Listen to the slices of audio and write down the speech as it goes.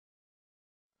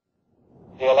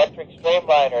the electric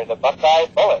streamliner, the Buckeye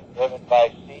Bullet, driven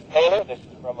by C. Taylor. This is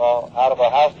from out of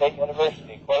Ohio State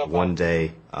University. One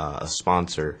day, a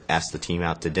sponsor asked the team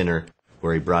out to dinner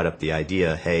where he brought up the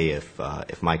idea, hey,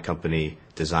 if my company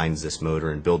designs this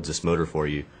motor and builds this motor for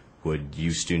you, would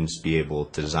you students be able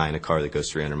to design a car that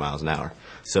goes 300 miles an hour?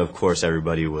 So, of course,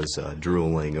 everybody was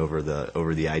drooling over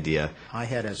the idea. I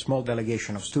had a small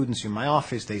delegation of students in my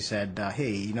office. They said,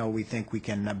 hey, we think we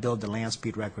can build the land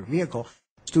speed record vehicle.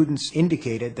 Students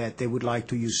indicated that they would like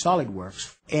to use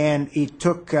SolidWorks. And it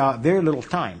took very little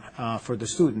time for the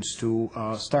students to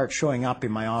start showing up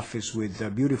in my office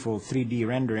with beautiful 3D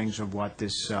renderings of what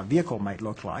this vehicle might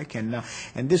look like. And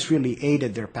this really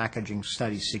aided their packaging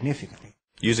studies significantly.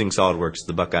 Using SolidWorks,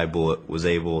 the Buckeye Bullet was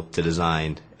able to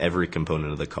design every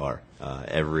component of the car,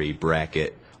 every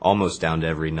bracket, almost down to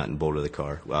every nut and bolt of the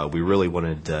car. We really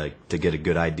wanted to get a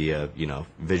good idea of,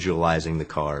 visualizing the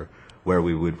car, where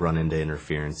we would run into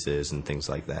interferences and things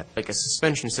like that. Like a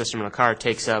suspension system in a car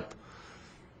takes up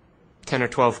 10 or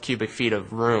 12 cubic feet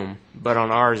of room, but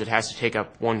on ours it has to take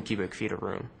up 1 cubic feet of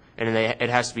room, and it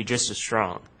has to be just as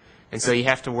strong. And so you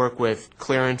have to work with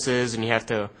clearances, and you have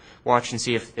to watch and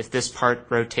see if this part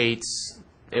rotates,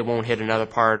 it won't hit another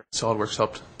part. SolidWorks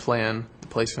helped plan the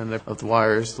placement of the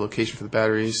wires, the location for the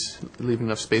batteries, leaving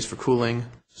enough space for cooling.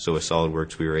 So with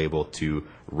SolidWorks, we were able to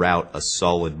route a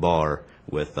solid bar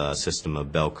with a system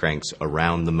of bell cranks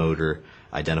around the motor,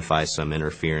 identify some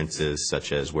interferences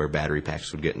such as where battery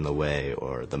packs would get in the way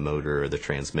or the motor or the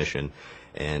transmission,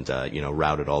 and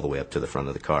route it all the way up to the front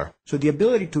of the car. So the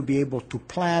ability to be able to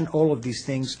plan all of these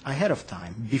things ahead of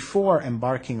time before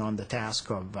embarking on the task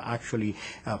of actually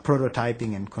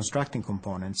prototyping and constructing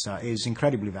components is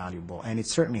incredibly valuable, and it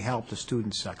certainly helped the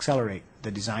students accelerate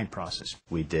the design process.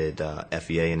 We did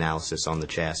FEA analysis on the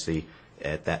chassis.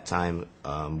 At that time,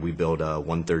 we built a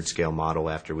 1/3 scale model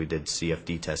after we did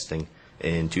CFD testing.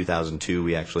 In 2002,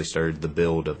 we actually started the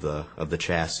build of the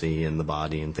chassis and the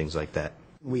body and things like that.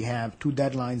 We have 2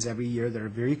 deadlines every year that are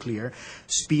very clear.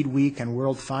 Speed Week and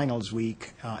World Finals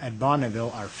Week at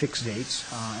Bonneville are fixed dates.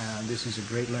 And this is a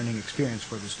great learning experience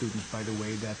for the students, by the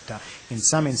way, that in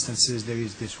some instances there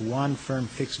is this one firm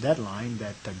fixed deadline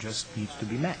that just needs to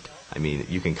be met. I mean,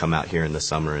 you can come out here in the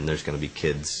summer and there's going to be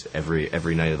kids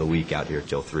every night of the week out here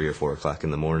till 3 or 4 o'clock in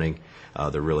the morning.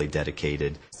 They're really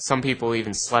dedicated. Some people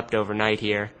even slept overnight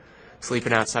here,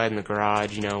 sleeping outside in the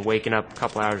garage, waking up a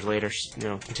couple hours later,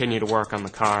 continue to work on the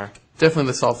car.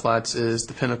 Definitely the salt flats is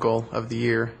the pinnacle of the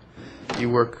year. You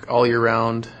work all year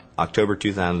round. October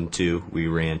 2002, we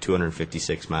ran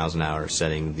 256 miles an hour,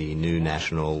 setting the new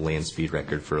national land speed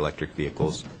record for electric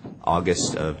vehicles.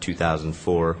 August of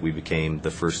 2004, we became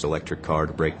the first electric car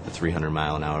to break the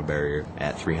 300-mile-an-hour barrier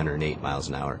at 308 miles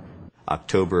an hour.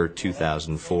 October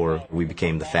 2004, we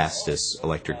became the fastest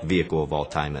electric vehicle of all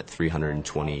time at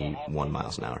 321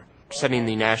 miles an hour. Setting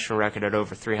the national record at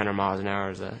over 300 miles an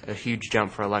hour is a huge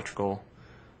jump for electrical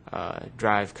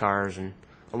drive cars, and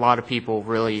a lot of people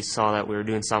really saw that we were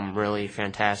doing something really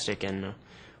fantastic, and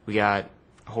we got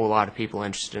a whole lot of people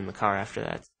interested in the car after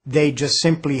that. They just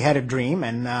simply had a dream,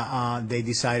 and they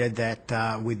decided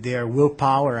that with their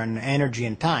willpower and energy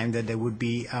and time that they would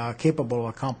be capable of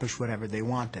accomplish whatever they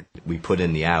wanted. We put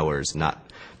in the hours, not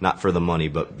for the money,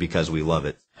 but because we love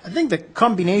it. I think the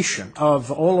combination of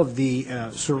all of the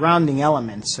surrounding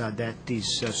elements that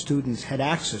these students had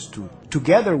access to,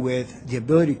 together with the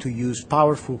ability to use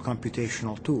powerful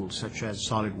computational tools such as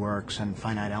SolidWorks and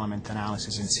finite element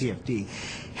analysis and CFD,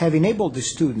 have enabled the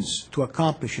students to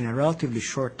accomplish in a relatively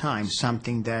short time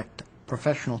something that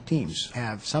professional teams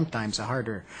have sometimes a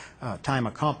harder time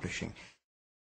accomplishing.